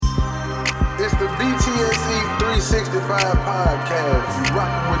BTSE 365 podcast. You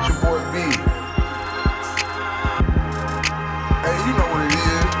rockin' with your boy B. Hey, you know what it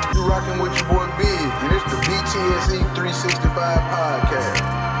is. You rockin' with your boy B. And it's the BTSE 365 podcast.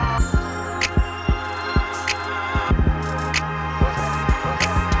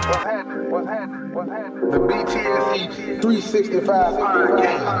 What's happening? The BTSE 365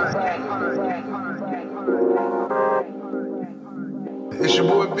 podcast. It's your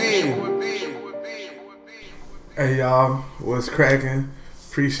boy B. Hey y'all, what's cracking?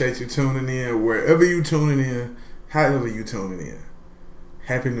 Appreciate you tuning in. Wherever you tuning in, however you tuning in.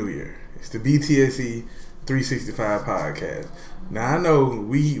 Happy New Year. It's the BTSE 365 podcast. Now I know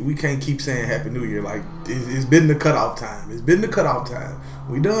we can't keep saying Happy New Year. Like it's been the cutoff time. It's been the cutoff time.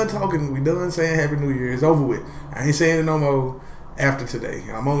 We done talking. We done saying Happy New Year. It's over with. I ain't saying it no more after today.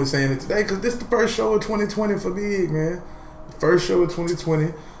 I'm only saying it today because this is the first show of 2020 for Big, man. The first show of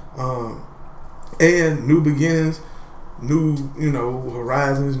 2020. And new beginnings, new,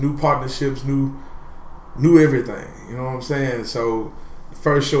 horizons, new partnerships, new everything. You know what I'm saying? So, the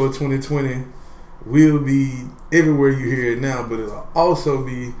first show of 2020 will be everywhere you hear it now, but it'll also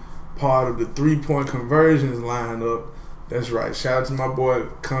be part of the 3-point conversions lineup. That's right. Shout out to my boy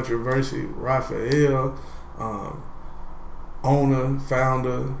Controversy, Raphael, owner,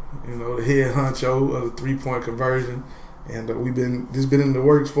 founder, the head honcho of the 3-point conversion. And this been in the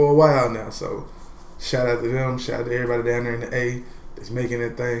works for a while now, so shout out to them. Shout out to everybody down there in the A that's making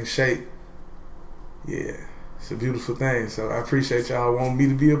that thing shake. Yeah, it's a beautiful thing. So I appreciate y'all wanting me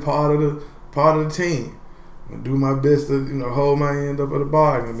to be a part of the team. I'm gonna do my best to hold my end up of the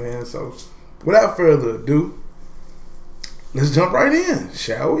bargain, man. So without further ado, let's jump right in,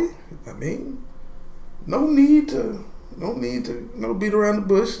 shall we? I mean, no need to beat around the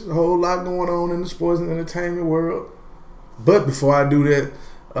bush. A whole lot going on in the sports and entertainment world. But before I do that,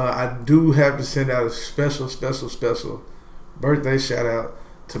 I do have to send out a special birthday shout out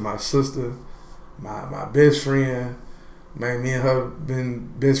to my sister, my best friend. Man, me and her been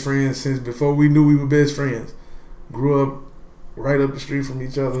best friends since before we knew we were best friends. Grew up right up the street from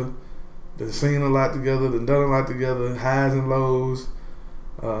each other. Been singing a lot together, done a lot together, highs and lows.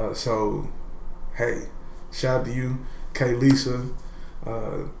 So, hey, shout out to you, K. Lisa.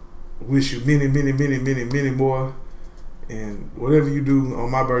 Wish you many more. And whatever you do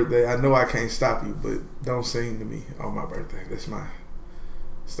on my birthday, I know I can't stop you, but don't sing to me on my birthday. It's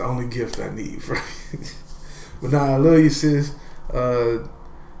the only gift I need for you. But nah, I love you, sis. And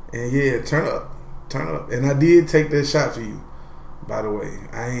yeah, turn up. And I did take that shot for you, by the way.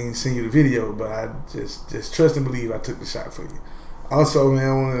 I ain't seen you the video, but I just trust and believe I took the shot for you. Also, man,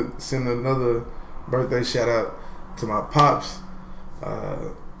 I want to send another birthday shout out to my pops.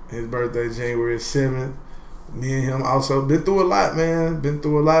 His birthday, January 7th. Me and him also been through a lot, man. Been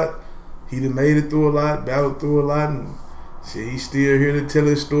through a lot. He done made it through a lot, battled through a lot, and shit, he's still here to tell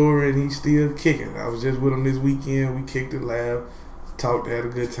his story, and he's still kicking. I was just with him this weekend. We kicked it live, talked, had a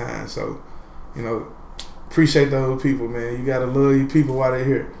good time. So, appreciate those people, man. You gotta love your people while they're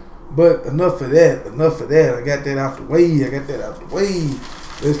here. But enough of that. I got that out the way.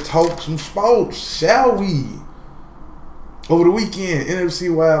 Let's talk some sports, shall we? Over the weekend, NFC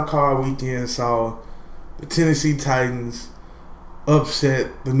Wild Card weekend saw the Tennessee Titans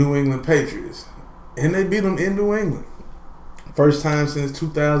upset the New England Patriots. And they beat them in New England. First time since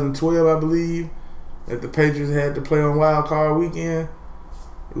 2012, I believe, that the Patriots had to play on Wild Card weekend.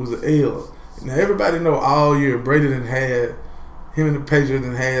 It was an L. Now, everybody know all year Brady him and the Patriots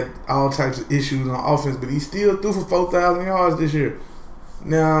had all types of issues on offense, but he still threw for 4,000 yards this year.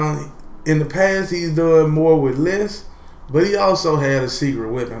 Now, in the past, he's done more with less, but he also had a secret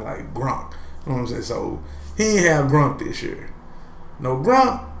weapon like Gronk. You know what I'm saying? So, he ain't have Gronk this year. No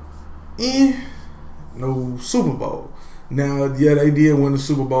Gronk, no Super Bowl. Now, yeah, they did win the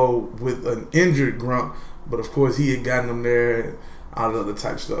Super Bowl with an injured Gronk, but of course, he had gotten them there and all the other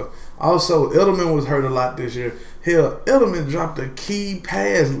type stuff. Also, Edelman was hurt a lot this year. Hell, Edelman dropped a key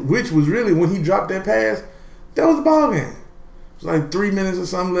pass, which was really, when he dropped that pass, that was the ball game. It was like 3 minutes or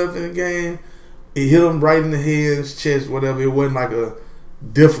something left in the game. It hit him right in the head, his chest, whatever. It wasn't like a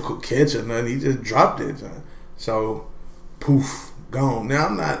difficult catch or nothing. He just dropped it. So, poof, gone. Now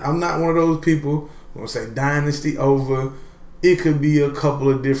I'm not one of those people who gonna say dynasty over. It could be a couple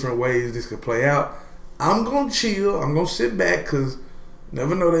of different ways this could play out. I'm gonna chill. I'm gonna sit back because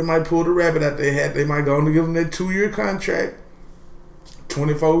never know, they might pull the rabbit out their hat. They might go on to give them that 2-year contract,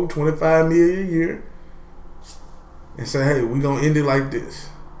 $24, $25 million a year, and say, hey, we gonna end it like this.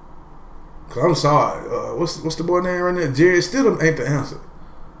 Cause I'm sorry. What's the boy name right there? Jared Stidham ain't the answer.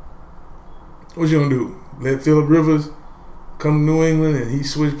 What you gonna do? Let Phillip Rivers come to New England and he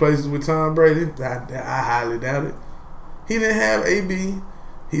switched places with Tom Brady? I highly doubt it. He didn't have AB.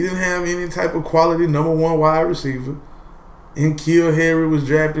 He didn't have any type of quality number one wide receiver. N'Keal Harry was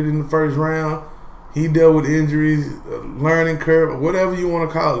drafted in the first round. He dealt with injuries, a learning curve, or whatever you want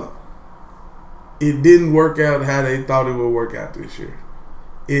to call it. It didn't work out how they thought it would work out this year.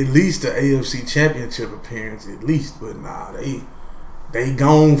 At least the AFC Championship appearance, at least. But nah, they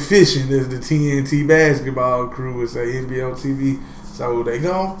gone fishing, as the TNT basketball crew would say, NBL TV. So they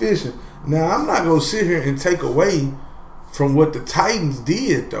gone fishing. Now, I'm not going to sit here and take away from what the Titans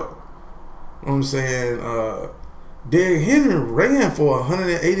did, though. You know what I'm saying? Derrick Henry ran for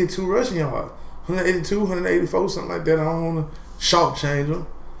 182 rushing yards. 182, 184, something like that. I don't want to shortchange him.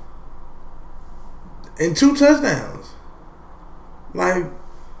 And 2 touchdowns. Like,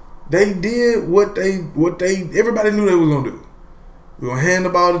 they did what they everybody knew they were going to do. We're going to hand the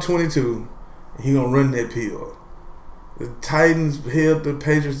ball to 22, and he's going to run that pill. The Titans held the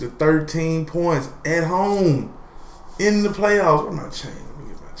Patriots to 13 points at home in the playoffs. Where's my chain? Let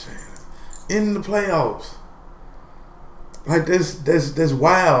me get my chain. In the playoffs. Like, that's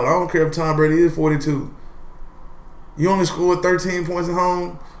wild. I don't care if Tom Brady is 42. You only scored 13 points at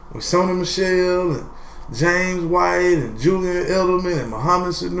home with Sony Michel and James White and Julian Edelman and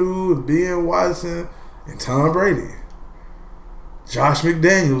Mohamed Sanu and Ben Watson and Tom Brady. Josh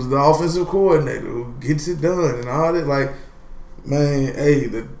McDaniels, the offensive coordinator who gets it done and all that. Like, man, hey,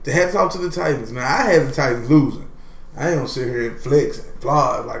 the hats off to the Titans. Now, I had the Titans losing. I ain't gonna sit here and flex and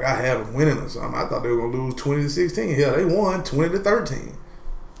applaud like I had them winning or something. I thought they were gonna lose 20-16. Hell, they won 20-13.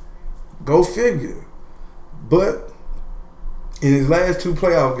 Go figure. But in his last 2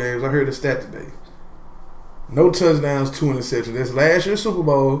 playoff games, I heard a stat today. No touchdowns, 2 interceptions. That's last year's Super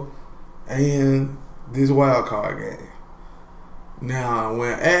Bowl and this wild card game. Now,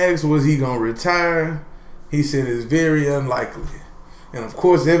 when asked was he gonna retire, he said it's very unlikely. And of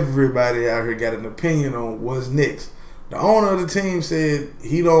course, everybody out here got an opinion on what's next. The owner of the team said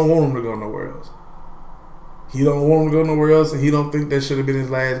he don't want him to go nowhere else. He don't want him to go nowhere else, and he don't think that should have been his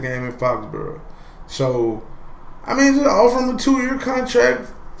last game in Foxborough. So, I mean, just offer him a 2-year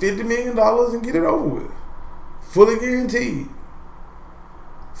contract, $50 million, and get it over with. Fully guaranteed.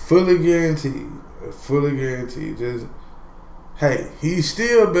 Fully guaranteed. Fully guaranteed. Just, hey, he's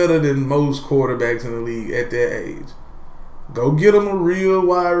still better than most quarterbacks in the league at that age. Go get him a real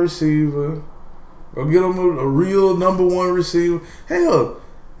wide receiver. Go get him a real number 1 receiver. Hell,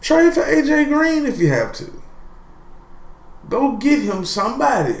 trade for AJ Green if you have to. Go get him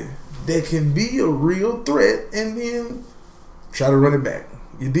somebody that can be a real threat and then try to run it back.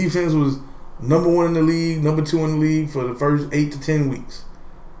 Your defense was number 1 in the league, number 2 in the league for the first 8 to 10 weeks.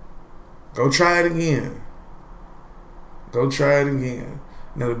 Go try it again. Go try it again.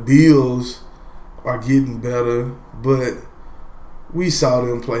 Now the Bills are getting better, but we saw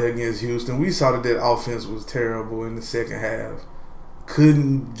them play against Houston. We saw that offense was terrible in the second half.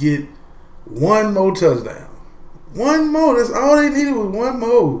 Couldn't get 1 more touchdown. 1 more. That's all they needed was 1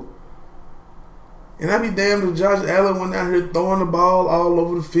 more. And I'd be damned if Josh Allen went out here throwing the ball all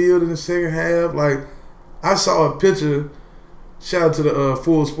over the field in the second half. Like, I saw a picture. Shout out to the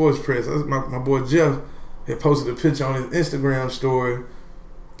Full Sports Press. My boy Jeff had posted a picture on his Instagram story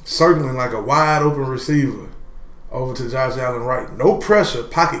circling like a wide open receiver over to Josh Allen right. No pressure.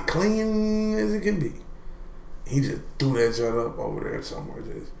 Pocket clean as it can be. He just threw that jump up over there somewhere.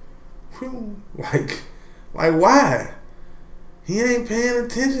 Just, whew, like why? He ain't paying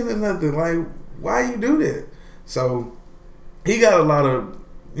attention to nothing. Like, why you do that? So, he got a lot of,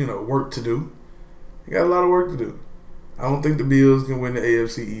 work to do. He got a lot of work to do. I don't think the Bills can win the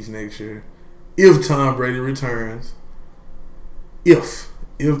AFC East next year. If Tom Brady returns. If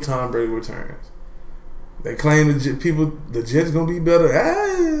Tom Brady returns. They claim the Jets gonna be better.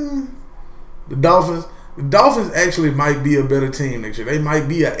 The Dolphins actually might be a better team next year. They might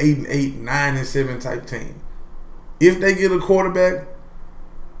be a 8-8, 9-7 type team. If they get a quarterback,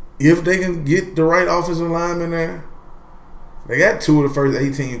 if they can get the right offensive lineman there, they got 2 of the first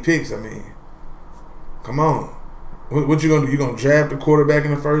 18 picks. I mean, come on. What you gonna do? You gonna draft a quarterback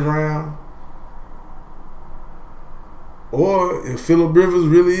in the first round? Or if Phillip Rivers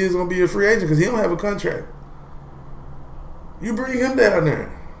really is going to be a free agent because he don't have a contract, you bring him down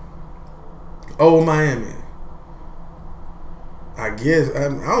there. Oh, Miami. I guess. I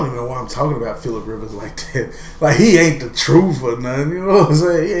don't even know why I'm talking about Phillip Rivers like that. Like, he ain't the truth or nothing. You know what I'm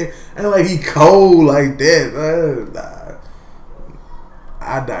saying? Ain't like he cold like that. Nah.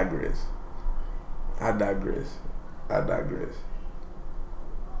 I digress.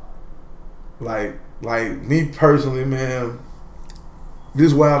 Like me personally, man,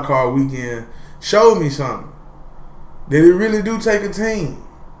 this wild card weekend showed me something. that it really do take a team.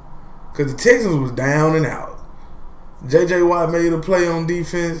 Because the Texans was down and out. J.J. Watt made a play on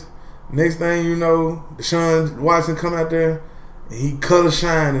defense. Next thing you know, Deshaun Watson come out there and he cut a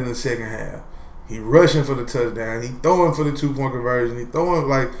shine in the second half. He rushing for the touchdown. He throwing for the 2-point conversion. He throwing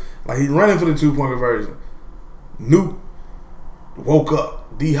like he running for the 2-point conversion. Nuke woke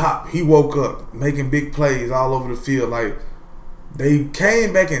up. D-Hop, he woke up making big plays all over the field. Like, they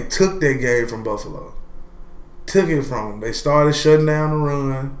came back and took that game from Buffalo. Took it from them. They started shutting down the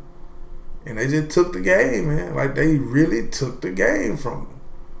run. And they just took the game, man. Like, they really took the game from them.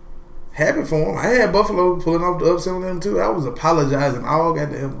 Happy for them. I had Buffalo pulling off the upset on them, too. I was apologizing all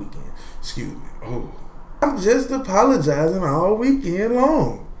goddamn weekend. Excuse me. Oh. I'm just apologizing all weekend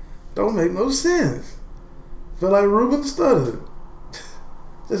long. Don't make no sense. Feel like Ruben stuttered.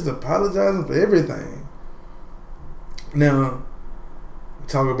 Just apologizing for everything. Now, we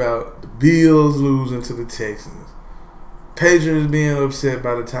talk about the Bills losing to the Texans. Patriots being upset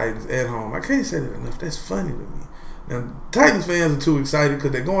by the Titans at home. I can't say that enough. That's funny to me. Now, Titans fans are too excited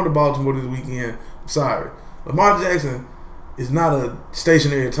because they're going to Baltimore this weekend. I'm sorry. Lamar Jackson is not a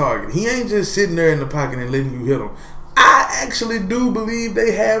stationary target. He ain't just sitting there in the pocket and letting you hit him. I actually do believe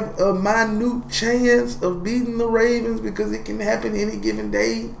they have a minute chance of beating the Ravens because it can happen any given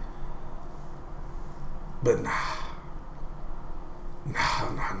day. But nah. No.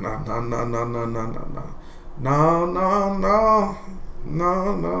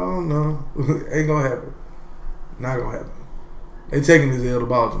 Ain't gonna happen. Not gonna happen. They taking this L to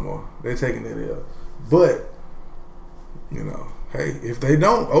Baltimore. They taking that L. But, you know, hey, if they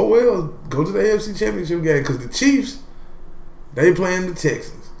don't, oh well, go to the AFC Championship game because the Chiefs, they playing the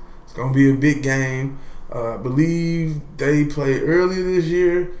Texans. It's gonna be a big game. I believe they played earlier this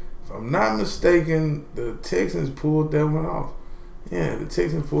year. If I'm not mistaken, the Texans pulled that one off. Yeah, the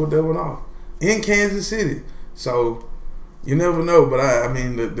Texans pulled that one off in Kansas City. So you never know. But I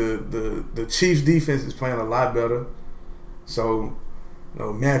mean, the Chiefs defense is playing a lot better. So, you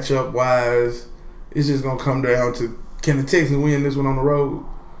know, matchup wise, it's just gonna come down to, can the Texans win this one on the road?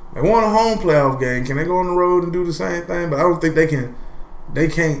 They won a home playoff game. Can they go on the road and do the same thing? But I don't think they can. They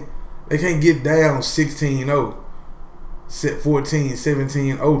can't get down 16-0, set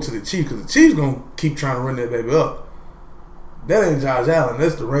 14-17-0 to the Chiefs because the Chiefs gonna keep trying to run that baby up. That ain't Josh Allen.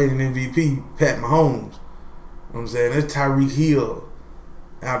 That's the reigning MVP, Pat Mahomes. You know what I'm saying? That's Tyreek Hill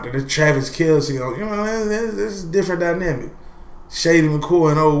out there. That's Travis Kelce. You know, this is a different dynamic. Shady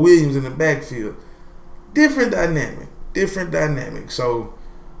McCoy and Old Williams in the backfield. Different dynamic. So,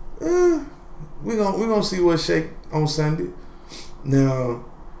 we're gonna see what shake on Sunday. Now,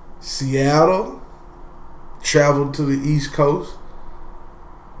 Seattle traveled to the East Coast,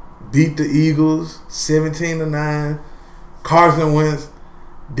 beat the Eagles 17-9. Carson Wentz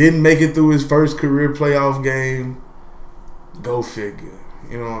didn't make it through his first career playoff game. Go figure.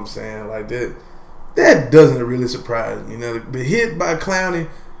 You know what I'm saying? Like that doesn't really surprise me. You know, the hit by Clowney,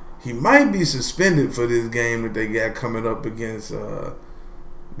 he might be suspended for this game that they got coming up against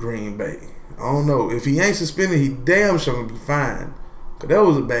Green Bay. I don't know. If he ain't suspended, he damn sure gonna be fine. Cause that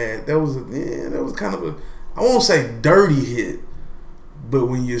was kind of a, I won't say dirty hit, but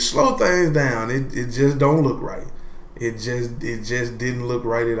when you slow things down, it just don't look right. It just didn't look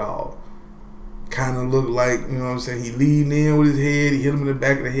right at all. Kind of looked like, you know what I'm saying, he leaned in with his head, he hit him in the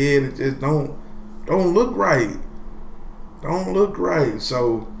back of the head. It just don't look right. Don't look right.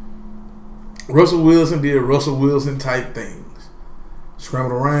 So Russell Wilson did Russell Wilson type things.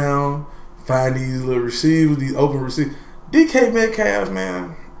 Scrambled around, find these little receivers, these open receivers. DK Metcalf,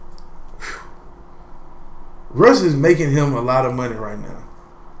 man, Russ is making him a lot of money right now.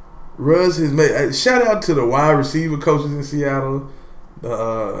 Russ is making. Shout out to the wide receiver coaches in Seattle,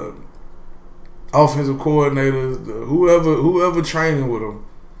 the offensive coordinators, whoever training with him,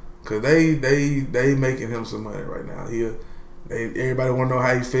 cause they making him some money right now. Everybody want to know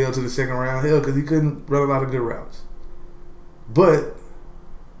how he fell to the second round. Hell, cause he couldn't run a lot of good routes. But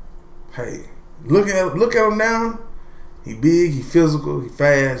hey, look at him now. He big, he physical, he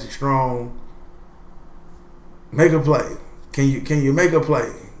fast, he strong. Make a play. Can you make a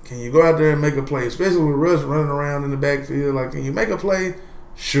play? Can you go out there and make a play? Especially with Russ running around in the backfield. Like, can you make a play?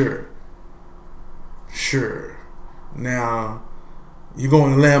 Sure. Now, you're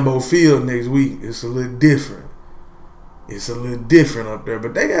going to Lambeau Field next week. It's a little different. Up there.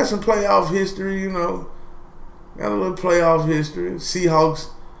 But they got some playoff history, you know. Got a little playoff history. Seahawks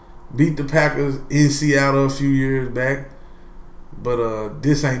beat the Packers in Seattle a few years back. But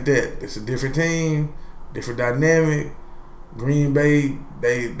this ain't that. It's a different team, different dynamic. Green Bay,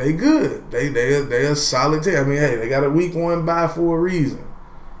 they good. They a solid team. I mean, hey, they got a week 1 bye for a reason.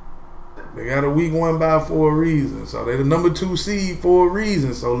 They got a week 1 bye for a reason. So they the number 2 seed for a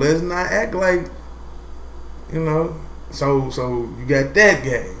reason. So let's not act like, So you got that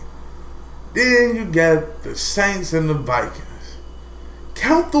game. Then you got the Saints and the Vikings.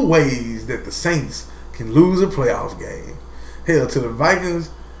 Count the ways that the Saints can lose a playoff game. Hell, to the Vikings,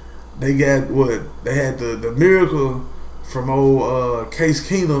 they got what? They had the miracle from old Case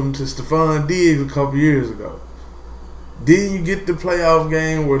Keenum to Stephon Diggs a couple years ago. Then you get the playoff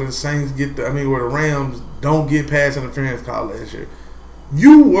game where the Saints where the Rams don't get pass interference call last year.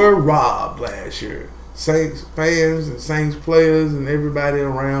 You were robbed last year. Saints fans and Saints players and everybody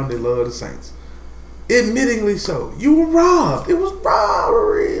around, they love the Saints. Admittingly so. You were robbed. It was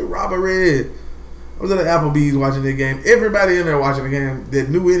robbery. I was at the Applebee's watching the game. Everybody in there watching the game that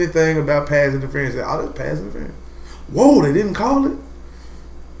knew anything about pass interference said, oh, that's pass interference. Whoa, they didn't call it?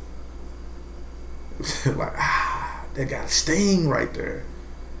 Like, that got a sting right there.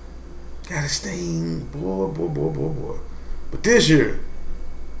 Got a sting. Boy. But this year,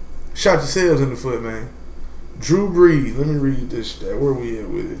 shot yourselves in the foot, man. Drew Brees, let me read this stat. Where we at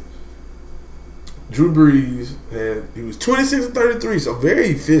with it? Drew Brees he was 26-33, so very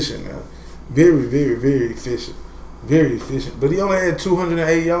efficient now. Very, very, very efficient. Very efficient. But he only had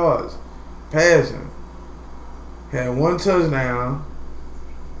 208 yards passing. Had 1 touchdown,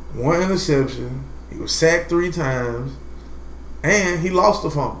 1 interception. He was sacked 3 times. And he lost the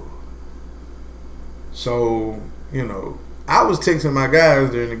fumble. So, I was texting my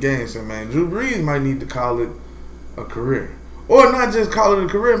guys during the game saying, man, Drew Brees might need to call it a career. Or not just call it a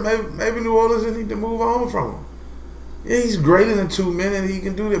career. Maybe New Orleans need to move on from him. Yeah, he's great in a 2-minute. He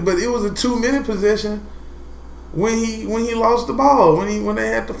can do that. But it was a 2-minute possession when he lost the ball, when they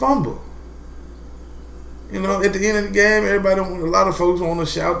had the fumble. At the end of the game, a lot of folks want to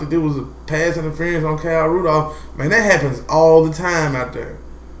shout that there was a pass interference on Kyle Rudolph. Man, that happens all the time out there.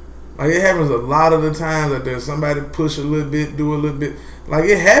 Like, it happens a lot of the times out there. Somebody push a little bit, do a little bit. Like,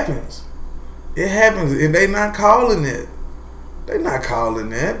 it happens. It happens, and they not calling it. They're not calling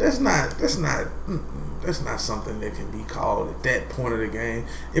that. That's not something that can be called at that point of the game.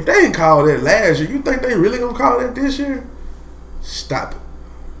 If they didn't call that last year, you think they really gonna call that this year? Stop it.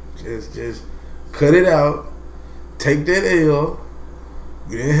 Just cut it out. Take that L.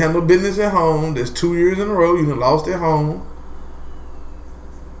 You didn't have no business at home. That's 2 years in a row. You done lost at home.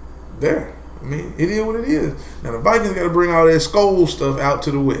 There. It is what it is. Now the Vikings got to bring all that Skol stuff out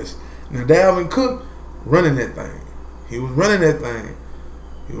to the West. Now Dalvin Cook running that thing. He was running that thing.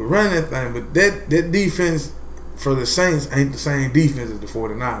 But that defense for the Saints ain't the same defense as the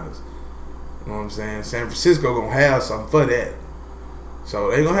 49ers. You know what I'm saying? San Francisco going to have something for that. So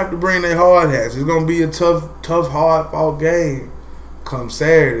they're going to have to bring their hard hats. It's going to be a tough, hard-fought game come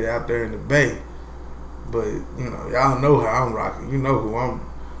Saturday out there in the Bay. But, y'all know how I'm rocking. You know who I'm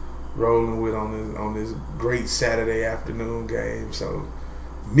rolling with on this great Saturday afternoon game. So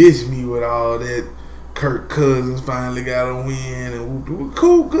miss me with all that. Kirk Cousins finally got a win, and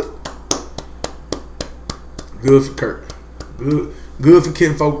cool, good for Kirk, good for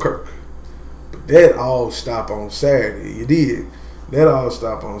Kinfolk Kirk. But that all stopped on Saturday. You did. That all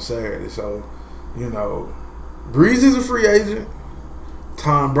stopped on Saturday. So, Breeze is a free agent.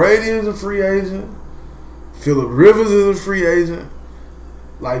 Tom Brady is a free agent. Phillip Rivers is a free agent.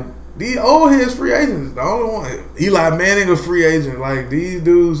 Like, these old heads free agents. The only one, Eli Manning a free agent. Like, these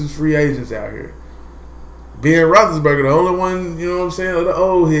dudes is free agents out here. Ben Roethlisberger, the only one, you know what I'm saying, of the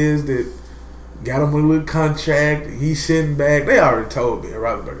old heads that got him a little contract. He's sitting back. They already told Ben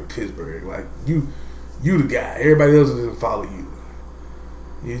Roethlisberger, Pittsburgh, like, you the guy. Everybody else is going to follow you.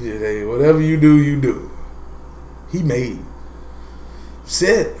 You just, hey, whatever you do, you do. He made it.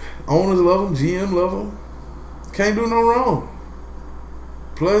 Set. Owners love him. GM love him. Can't do no wrong.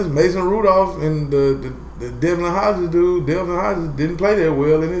 Plus, Mason Rudolph and the Devlin Hodges dude, didn't play that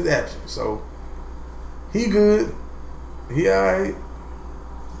well in his absence. So, he good. He alright.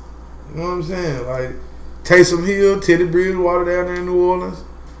 You know what I'm saying? Like, Taysom Hill, Teddy Bridgewater down there in New Orleans.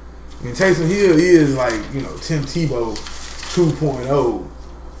 Taysom Hill is like, Tim Tebow 2.0.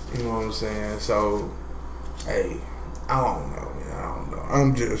 You know what I'm saying? So, hey, I don't know, man. I don't know.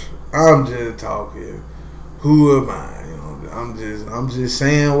 I'm just talking. Who am I? I'm just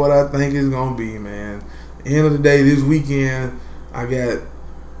saying what I think it's gonna be, man. End of the day, this weekend, I got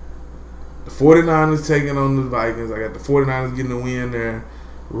the 49ers taking on the Vikings. I got the 49ers getting the win there.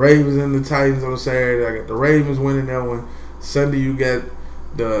 Ravens and the Titans on Saturday. I got the Ravens winning that one. Sunday, you got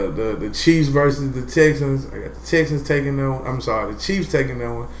the Chiefs versus the Texans. I got the Texans taking that one. I'm sorry, the Chiefs taking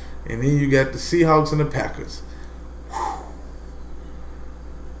that one. And then you got the Seahawks and the Packers.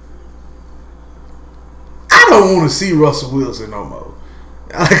 I don't want to see Russell Wilson no more.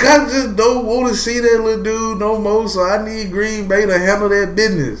 Like, I just don't want to see that little dude no more, so I need Green Bay to handle that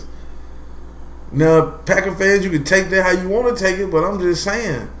business. Now, Packer fans, you can take that how you want to take it, but I'm just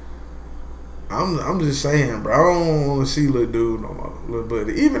saying. I'm just saying, bro. I don't want to see little dude no more, little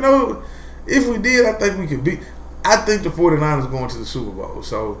buddy. Even though, if we did, I think we could beat. I think the 49ers going to the Super Bowl.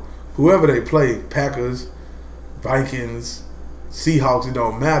 So, whoever they play, Packers, Vikings, Seahawks, it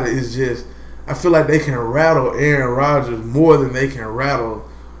don't matter. It's just, I feel like they can rattle Aaron Rodgers more than they can rattle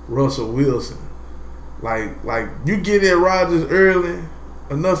Russell Wilson. Like you get at Rodgers early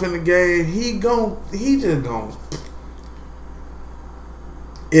enough in the game, he just gon'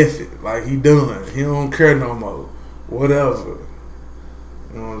 F it. Like, he done. He don't care no more. Whatever.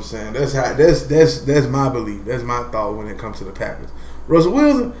 You know what I'm saying? That's my belief. That's my thought when it comes to the Packers. Russell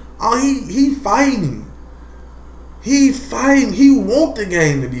Wilson, he fighting. He fighting. He want the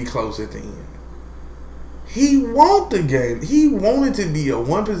game to be close at the end. He want the game. He want it to be a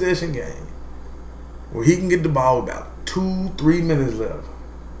one possession game where he can get the ball about 2-3 minutes left.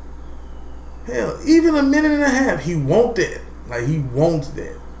 Hell, even a minute and a half. He want that. Like, he wants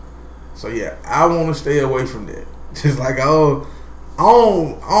that. So yeah, I want to stay away from that. Just like Big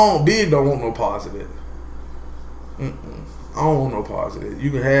don't want no parts of that. I don't want no parts of that. You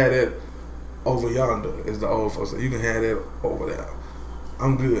can have that over yonder, as the old folks say. You can have that over there.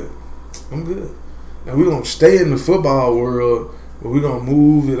 I'm good. Now we're gonna stay in the football world, but we're gonna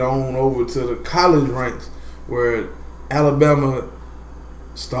move it on over to the college ranks, where Alabama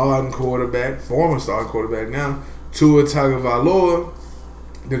former starting quarterback now, Tua Tagovailoa,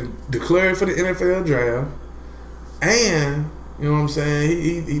 declared for the NFL draft, and you know what I'm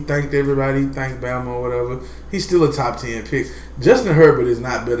saying, he thanked everybody, he thanked Bama or whatever. He's still a top 10 pick. Justin Herbert is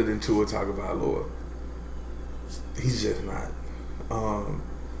not better than Tua Tagovailoa. He's just not.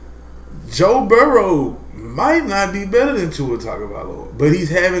 Joe Burrow might not be better than Tua Tagovailoa, but he's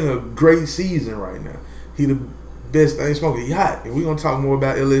having a great season right now. He the best thing smoking. He hot, and we're gonna talk more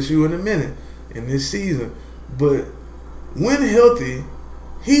about LSU in a minute in this season. But when healthy,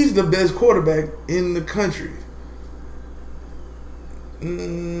 he's the best quarterback in the country.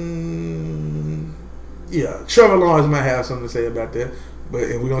 Yeah, Trevor Lawrence might have something to say about that,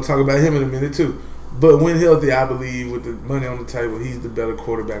 and we're gonna talk about him in a minute too. But when healthy, I believe with the money on the table, he's the better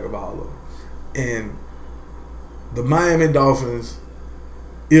quarterback of all of them. And the Miami Dolphins,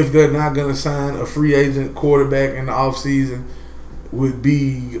 if they're not going to sign a free agent quarterback in the offseason, would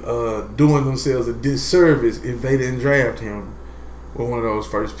be doing themselves a disservice if they didn't draft him with one of those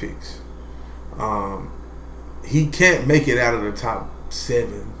first picks. He can't make it out of the top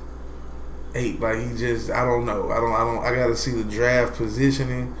 7, 8. Like, he just, I don't know. I got to see the draft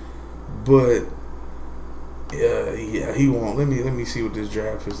positioning, but yeah, he won't. Let me see what this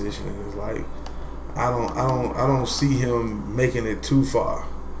draft positioning is like. I don't see him making it too far.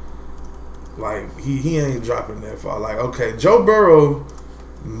 Like, he ain't dropping that far. Like, okay, Joe Burrow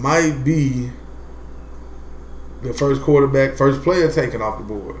might be the first player taken off the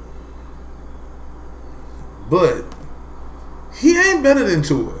board, but he ain't better than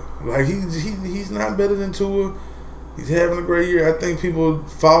Tua. Like, he's not better than Tua. He's having a great year. I think people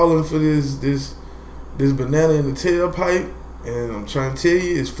falling for this banana in the tailpipe, and I'm trying to tell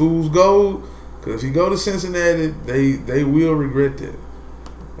you, it's fool's gold. Because if you go to Cincinnati, they will regret that.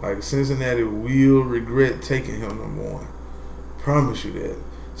 Like, Cincinnati will regret taking him number 1. Promise you that.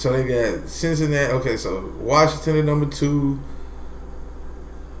 So they got Cincinnati. Okay, so Washington at number 2.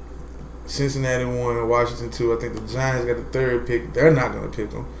 Cincinnati 1, Washington 2. I think the Giants got the 3rd pick. They're not going to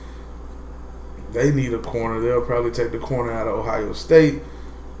pick him. They need a corner. They'll probably take the corner out of Ohio State.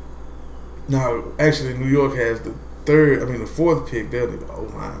 Now, actually, New York has the 4th pick. They'll need the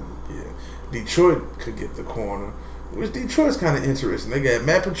O-line. Yeah. Detroit could get the corner, which Detroit's kind of interesting. They got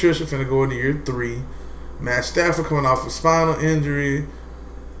Matt Patricia finna go into year 3. Matt Stafford coming off a spinal injury.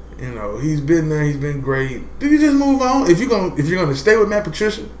 You know, he's been there. He's been great. Do you just move on? If you're gonna stay with Matt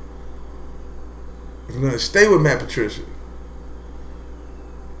Patricia,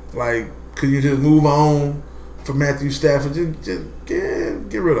 like, could you just move on for Matthew Stafford? Just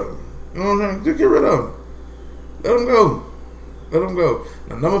get rid of him. You know what I'm saying? Just get rid of him. Let him go.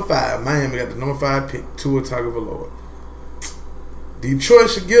 Now, number 5, Miami got the number 5 pick, Tua Tagovailoa. Detroit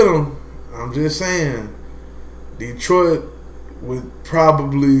should get him. I'm just saying, Detroit would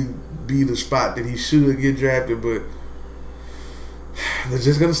probably be the spot that he should get drafted, but they're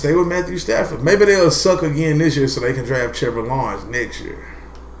just going to stay with Matthew Stafford. Maybe they'll suck again this year so they can draft Trevor Lawrence next year.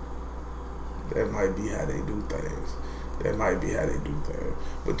 That might be how they do things.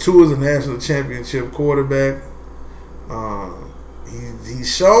 But Tua's a national championship quarterback.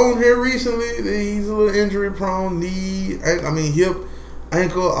 He's shown here recently that he's a little injury prone, hip,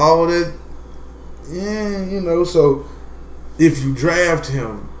 ankle, all that. Yeah, you know. So if you draft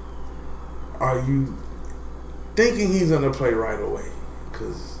him, are you thinking he's gonna play right away?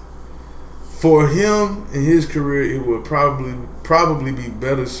 Because for him in his career, it would probably be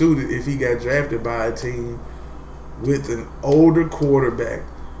better suited if he got drafted by a team with an older quarterback.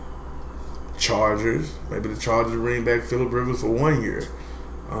 Chargers, maybe the Chargers bring back Phillip Rivers for 1 year,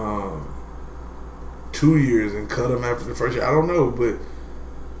 2 years, and cut him after the first year. I don't know, but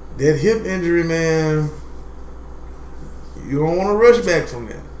that hip injury, man, you don't want to rush back from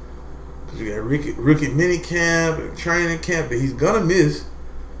that. Because you got rookie mini camp and training camp that he's going to miss.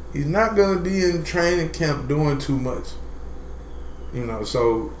 He's not going to be in training camp doing too much. You know,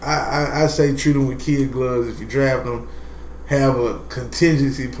 so I say treat him with kid gloves. If you draft him, have a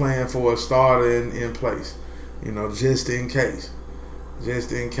contingency plan for a starter in place. You know, just in case.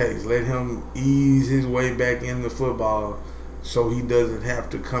 Just in case. Let him ease his way back into football so he doesn't have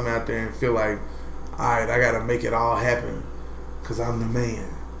to come out there and feel like, all right, I got to make it all happen because I'm the man.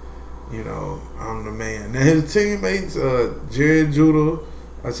 You know, I'm the man. Now, his teammates, Jerry Jeudy,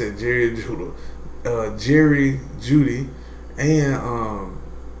 and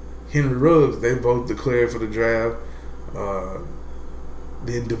Henry Ruggs, they both declared for the draft.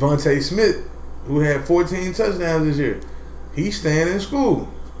 Then Devontae Smith, who had 14 touchdowns this year, he's staying in school.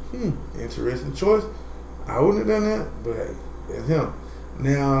 Interesting choice. I wouldn't have done that, but hey, that's him.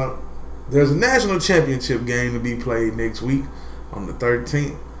 Now, there's a national championship game to be played next week on the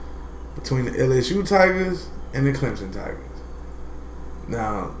 13th between the LSU Tigers and the Clemson Tigers.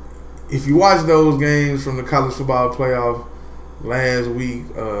 Now, if you watch those games from the college football playoff last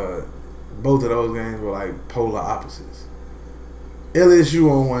week, both of those games were like polar opposites. LSU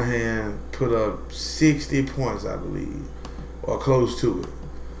on one hand put up 60 points, I believe, or close to it.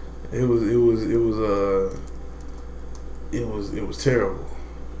 It was terrible.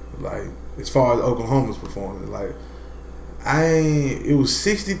 Like, as far as Oklahoma's performance, like it was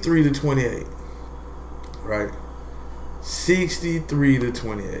 63-28, right?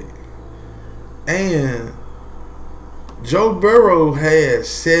 63-28, and Joe Burrow had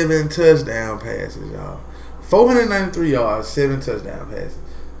 7 touchdown passes, y'all. 493 yards, 7 touchdown passes.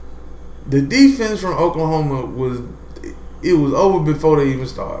 The defense from Oklahoma was over before they even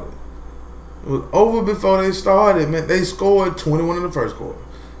started. It was over before they started, man. They scored 21 in the first quarter,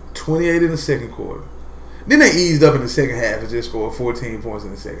 28 in the second quarter. Then they eased up in the second half and just scored 14 points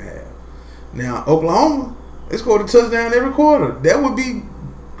in the second half. Now, Oklahoma, they scored a touchdown every quarter. That would be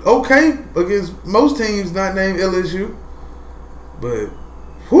okay against most teams not named LSU. But,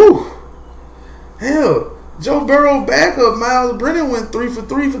 whew, hell, Joe Burrow backup Miles Brennan went 3 for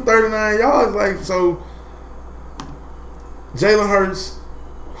 3 for 39 yards. Like, so, Jalen Hurts,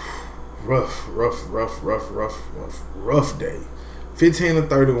 rough day.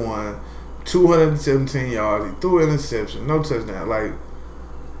 15-31, 217 yards. He threw an interception, no touchdown. Like,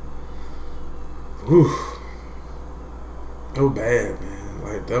 whew, that was bad, man.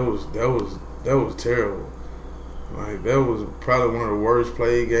 Like, that was terrible. Like, that was probably one of the worst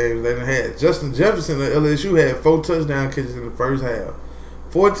played games they done had. Justin Jefferson of LSU had 4 touchdown catches in the first half.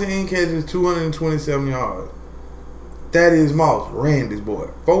 14 catches, 227 yards. Thaddeus Moss ran this boy.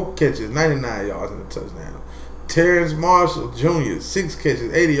 4 catches, 99 yards and a touchdown. Terrence Marshall Jr., 6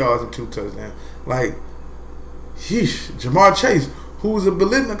 catches, 80 yards and 2 touchdowns. Like, Jamar Chase, who was a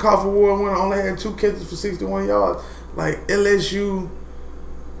Biletnikoff Award winner, only had 2 catches for 61 yards. Like, LSU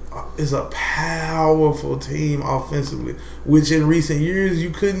is a powerful team offensively, which in recent years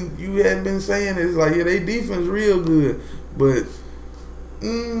you hadn't been saying. It's like, yeah, they defense real good, but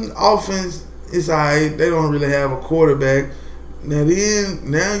offense is alright. They don't really have a quarterback. Now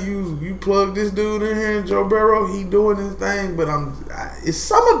you plug this dude in here, Joe Burrow, he doing his thing, but it's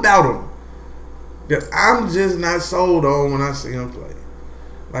something about him that I'm just not sold on when I see him play.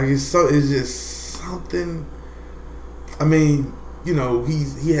 Like, it's just something. I mean, you know,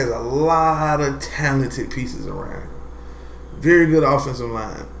 he has a lot of talented pieces around him. Very good offensive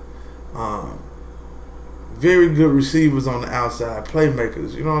line. Very good receivers on the outside,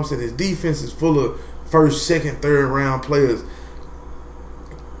 playmakers. You know what I'm saying? His defense is full of first, second, third round players.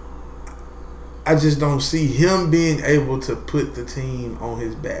 I just don't see him being able to put the team on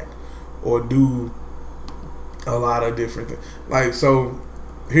his back or do a lot of different things. Like, so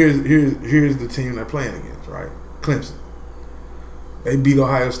here's the team they're playing against, right? Clemson. They beat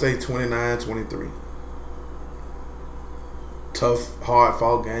Ohio State 29-23. Tough,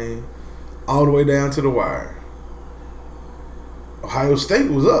 hard-fought game. All the way down to the wire. Ohio State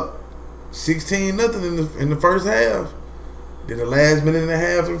was up 16-0 in the first half. Then the last minute and a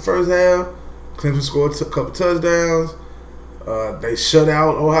half in the first half, Clemson scored a couple touchdowns. They shut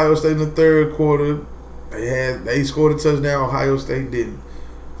out Ohio State in the third quarter. They scored a touchdown. Ohio State didn't.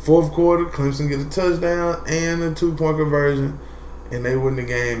 Fourth quarter, Clemson gets a touchdown and a 2-point conversion, and they win the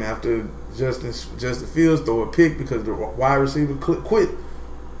game after Justin Fields throw a pick because the wide receiver quit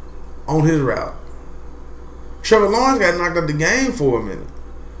on his route. Trevor Lawrence got knocked out the game for a minute.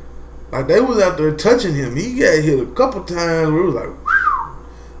 Like, they was out there touching him. He got hit a couple times where it was like, whew,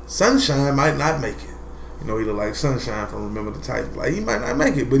 Sunshine might not make it. You know, he looked like Sunshine from Remember the Titans. Like, he might not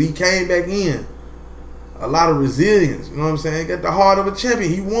make it, but he came back in. A lot of resilience, you know what I'm saying? He got the heart of a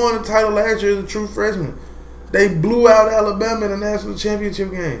champion. He won the title last year as a true freshman. They blew out Alabama in the national championship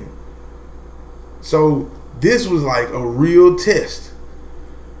game. So this was like a real test.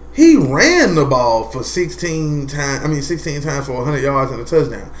 He ran the ball for 16 times for 100 yards and a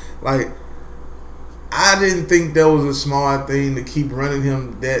touchdown. Like, I didn't think that was a smart thing to keep running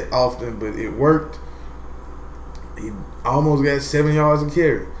him that often, but it worked. He almost got 7 yards a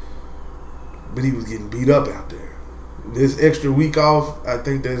carry. But he was getting beat up out there. This extra week off, I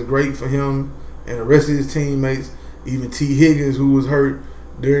think that's great for him and the rest of his teammates. Even T. Higgins, who was hurt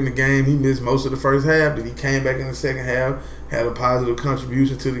during the game, he missed most of the first half, but he came back in the second half, had a positive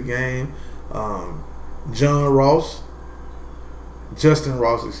contribution to the game. Justin Ross,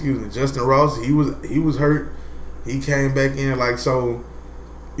 he was hurt. He came back in, like, so,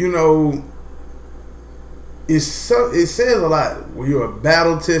 you know, it says a lot when you're a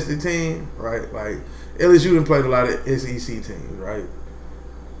battle-tested team, right? Like, LSU done played a lot of SEC teams, right?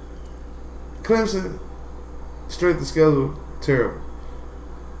 Clemson, strength of schedule, terrible.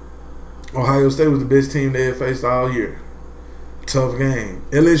 Ohio State was the best team they had faced all year. Tough game.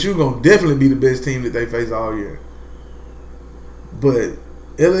 LSU gonna definitely be the best team that they faced all year. But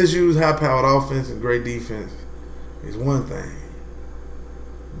LSU's high-powered offense and great defense is one thing.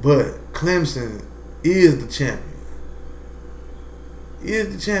 But Clemson is the champion. He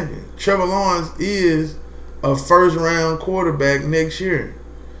is the champion. Trevor Lawrence is a first-round quarterback next year.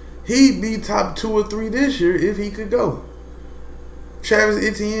 He'd be top 2 or 3 this year if he could go. Travis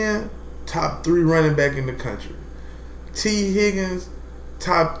Etienne, top 3 running back in the country. T. Higgins,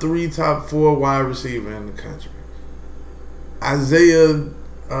 top 3, top 4 wide receiver in the country. Isaiah,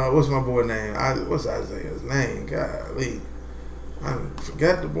 what's my boy name? What's Isaiah's name? Golly. I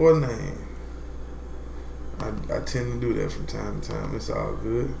forgot the boy's name. I tend to do that from time to time. It's all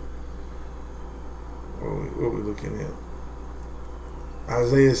good. What we looking at?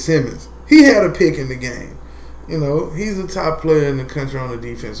 Isaiah Simmons. He had a pick in the game. You know, he's a top player in the country on the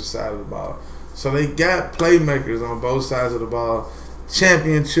defensive side of the ball. So they got playmakers on both sides of the ball.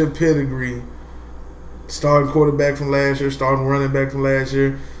 Championship pedigree. Starting quarterback from last year, starting running back from last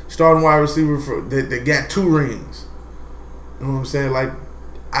year, starting wide receiver that got 2 rings. You know what I'm saying? Like,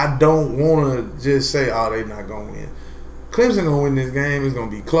 I don't want to just say, oh, they're not going to win. Clemson going to win this game. It's going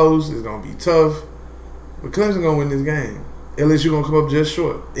to be close. It's going to be tough. But Clemson going to win this game. LSU going to come up just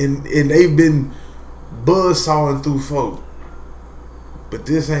short. And they've been buzzsawing through folk. But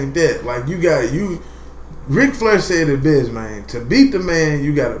this ain't that. Like, Ric Flair said it best, man. To beat the man,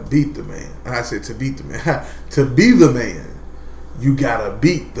 you got to beat the man. And I said to beat the man. To be the man, you got to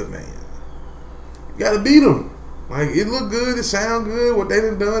beat the man. You got to beat him. Like, it look good, it sound good, what they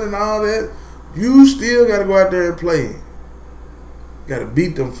done and all that. You still got to go out there and play. You got to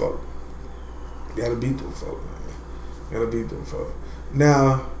beat them folk. Man.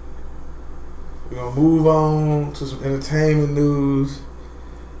 Now, we're going to move on to some entertainment news.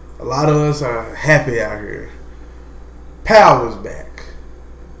 A lot of us are happy out here. Power is back.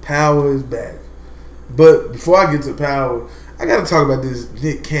 But before I get to Power, I got to talk about this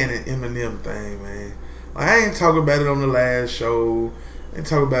Nick Cannon Eminem thing, man. Like, I ain't talking about it on the last show. I ain't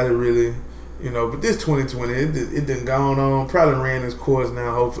talking about it really, you know. But this 2020, it done gone on. Probably ran its course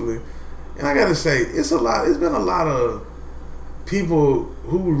now, hopefully. And I got to say, it's been a lot of people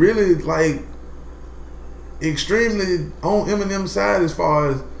who really, like, extremely on Eminem's side as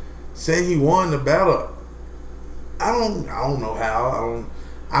far as saying he won the battle. I don't know how.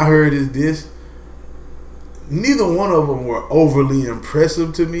 I heard is this. Neither one of them were overly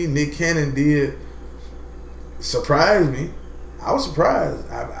impressive to me. Nick Cannon did surprise me. I was surprised.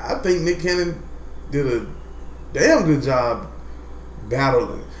 I think Nick Cannon did a damn good job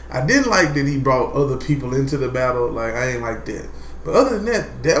battling. I didn't like that he brought other people into the battle. Like, I ain't like that. But other than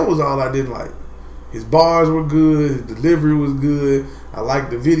that, that was all I didn't like. His bars were good. His delivery was good. I liked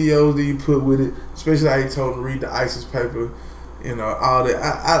the videos that he put with it, especially how he told him to read the ISIS paper. You know, all that.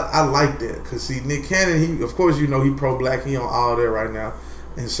 I like that. Because, see, Nick Cannon, of course, you know, he pro-black. He on all that right now.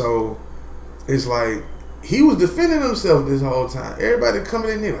 And so, it's like, he was defending himself this whole time. Everybody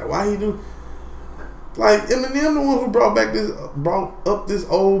coming in there like, why he do? Like Eminem, the one who brought up this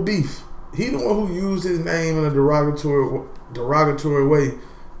old beef. He the one who used his name in a derogatory way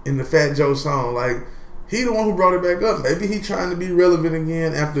in the Fat Joe song. Like, he the one who brought it back up. Maybe he trying to be relevant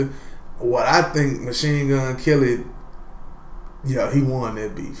again after what I think Machine Gun Kelly. Yeah, he won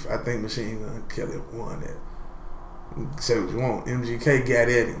that beef. I think Machine Gun Kelly won that. Say what you want. MGK got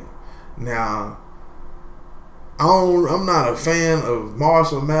at him. Now, I'm not a fan of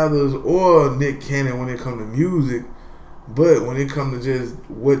Marshall Mathers or Nick Cannon when it comes to music, but when it comes to just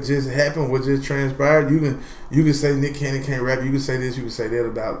what just happened, what just transpired, you can say Nick Cannon can't rap. You can say this, you can say that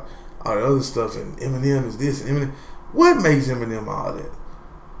about all the other stuff, and Eminem is this. And Eminem, what makes Eminem all that?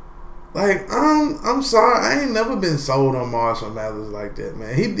 Like, I'm sorry, I ain't never been sold on Marshall Mathers like that,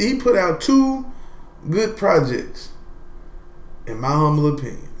 man. He put out 2 good projects, in my humble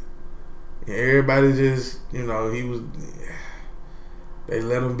opinion. And everybody just, they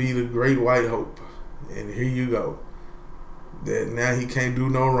let him be the great white hope. And here you go. That now he can't do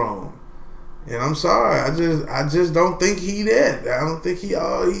no wrong. And I'm sorry, I just don't think he that. I don't think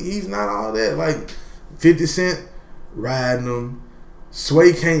he's not all that. Like 50 Cent riding him.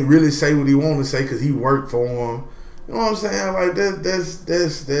 Sway can't really say what he want to say because he worked for him. You know what I'm saying? Like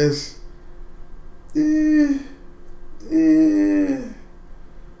that's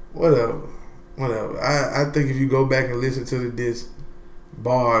whatever. I think if you go back and listen to the disc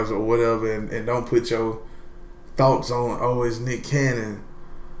bars or whatever and don't put your thoughts on it's Nick Cannon,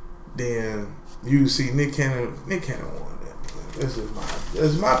 then you see Nick Cannon won that.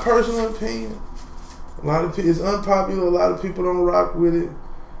 That's my personal opinion. A lot of people, it's unpopular. A lot of people don't rock with it.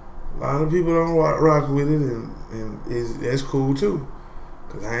 Rock with it, and that's cool too.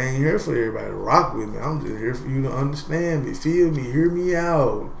 Cause I ain't here for everybody to rock with me. I'm just here for you to understand me, feel me, hear me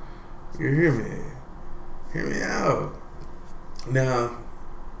out. You hear me? Hear me out. Now,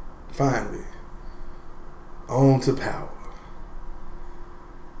 finally, on to Power.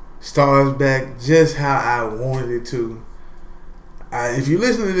 Stars back just how I wanted it to. If you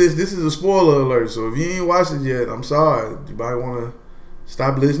listen to this is a spoiler alert. So if you ain't watched it yet, I'm sorry. You might want to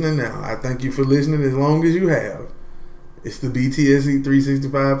stop listening now. I thank you for listening as long as you have. It's the BTSE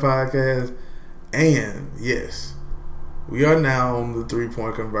 365 podcast. And yes, we are now on the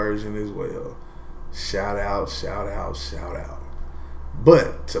 3-point conversion as well. Shout out.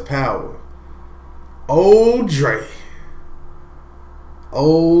 But to Power, Old Dre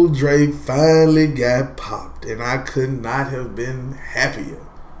finally got popped, and I could not have been happier.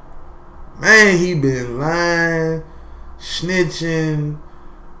 Man, he been lying, snitching,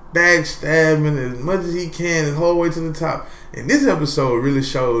 backstabbing as much as he can the whole way to the top. And this episode really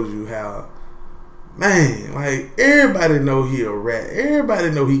shows you how, man, like, everybody know he a rat.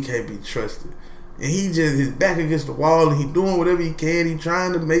 Everybody know he can't be trusted. And he just, his back against the wall, and he doing whatever he can. He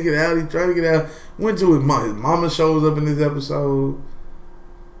trying to make it out. He trying to get out. Went to his mom. His mama shows up in this episode.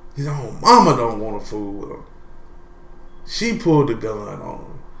 His own mama don't want to fool with him. She pulled the gun on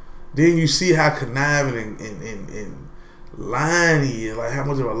him. Then you see how conniving and lying he is. Like, how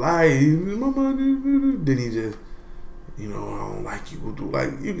much of a liar he is. Then he just, I don't like you.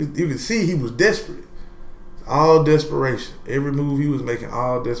 Like, you can see he was desperate. All desperation. Every move he was making,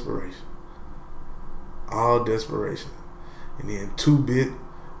 all desperation. And then 2-Bit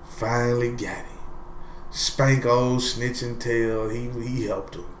finally got him. Spank old snitching tail. He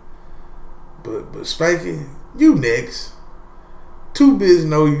helped him. But Spanky, you next. 2-Bits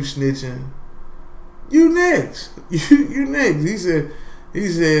know you snitching. You next. You next. He said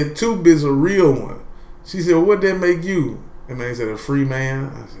 2-Bits a real one. She said, what that make you? And man said, a free man.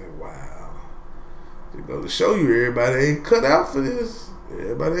 I said, wow. It goes to show you everybody ain't cut out for this.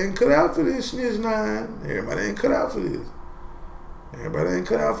 Everybody ain't cut out for this snitch 9. Everybody ain't cut out for this. Everybody ain't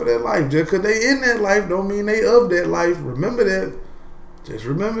cut out for that life. Just because they in that life don't mean they of that life. Remember that. Just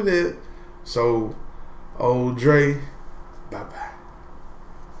remember that. So, old Dre, bye-bye.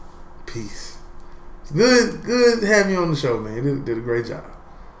 Peace. Good to have you on the show, man. You did a great job.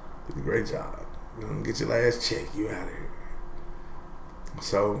 You're going to get your last check. You out of here.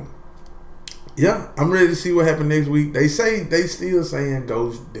 So, yeah, I'm ready to see what happens next week. They still saying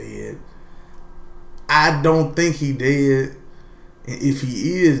Ghost dead. I don't think he dead. And if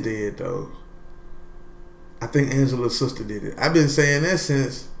he is dead, though, I think Angela's sister did it. I've been saying that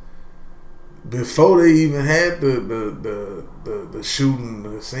since before they even had the shooting,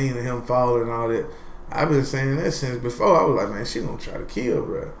 the scene of him falling and all that. I've been saying that since before. I was like, man, she gonna try to kill,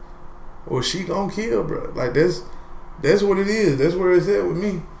 bro, or she gonna kill, bro. Like that's what it is. That's where it's at with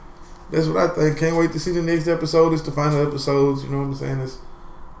me. That's what I think. Can't wait to see the next episode. It's the final episodes. You know what I'm saying? It's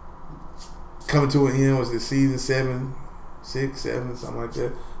coming to an end. Was it season 7, 6, 7, something like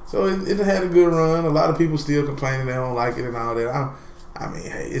that? So it had a good run. A lot of people still complaining they don't like it and all that. I mean,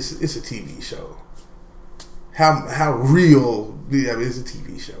 hey, it's a TV show. How real? I mean, it's a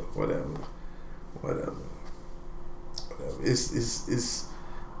TV show. Whatever. It's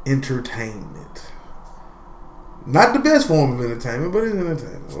entertainment. Not the best form of entertainment, but it's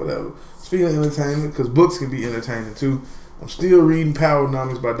entertainment. Whatever. Speaking of entertainment, because books can be entertaining too. I'm still reading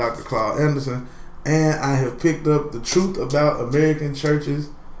Powernomics by Dr. Claude Anderson, and I have picked up The Truth About American Churches.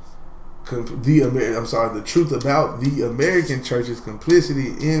 The Truth About the American Church's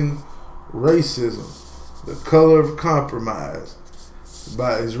Complicity in Racism. The Color of Compromise.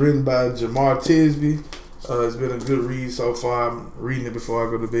 It's written by Jamar Tisby. It's been a good read so far. I'm reading it before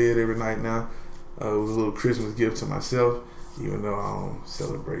I go to bed every night now. It was a little Christmas gift to myself, even though I don't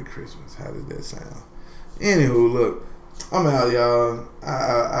celebrate Christmas. How does that sound? Anywho, look, I'm out, y'all.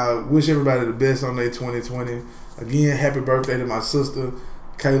 I wish everybody the best on their 2020. Again, happy birthday to my sister,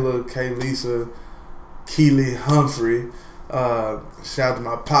 Kayla, Kaylisa, Keely Humphrey. Shout out to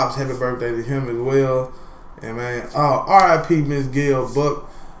my pops. Happy birthday to him as well. And man, R.I.P. Miss Gail Buck.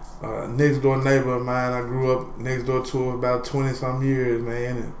 Next door neighbor of mine. I grew up next door to her about 20-some years,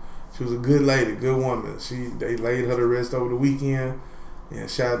 man. And she was a good lady, good woman. They laid her to rest over the weekend. And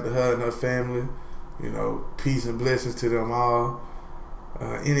shout out to her and her family. You know, peace and blessings to them all.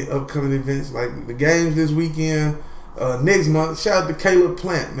 Any upcoming events like the games this weekend. Next month, shout out to Caleb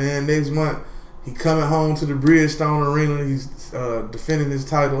Plant, man. Next month, he coming home to the Bridgestone Arena. He's defending his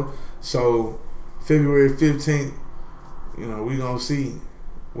title. So February 15th, you know, we gonna see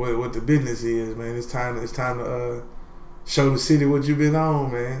what the business is, man. It's time to show the city what you've been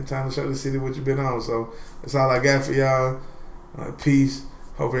on, man. Time to show the city what you've been on. So that's all I got for y'all. Peace.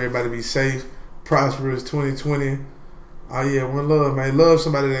 Hope everybody be safe, prosperous 2020. Oh yeah, one love, man. Love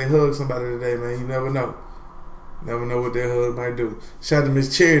somebody that hug somebody today, man. You never know. Never know what that hug might do. Shout out to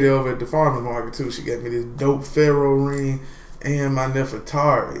Miss Charity over at the farmer's market too. She got me this dope Pharaoh ring and my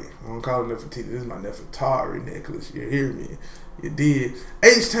Nefertari. I don't call it Nefertiti. This is my Nefertari necklace. You hear me? You did.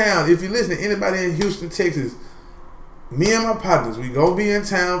 H-Town, if you listen to anybody in Houston, Texas, me and my partners, we gonna be in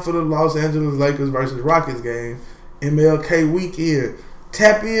town for the Los Angeles Lakers versus Rockets game, MLK weekend.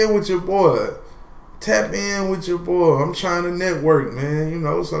 Tap in with your boy. I'm trying to network, man. You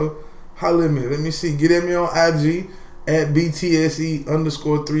know, so holler at me. Let me see. Get at me on IG at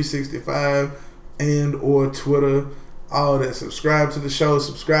BTSE_365 and or Twitter. All that. Subscribe to the show.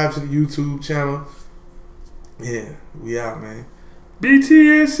 Subscribe to the YouTube channel. Yeah, we out, man.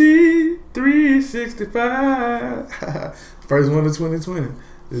 BTSE 365. First one of 2020.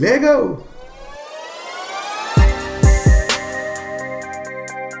 Let go.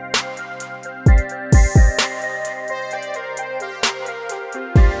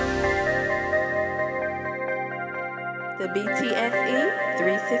 The BTSE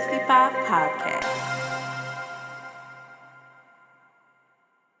 365 podcast.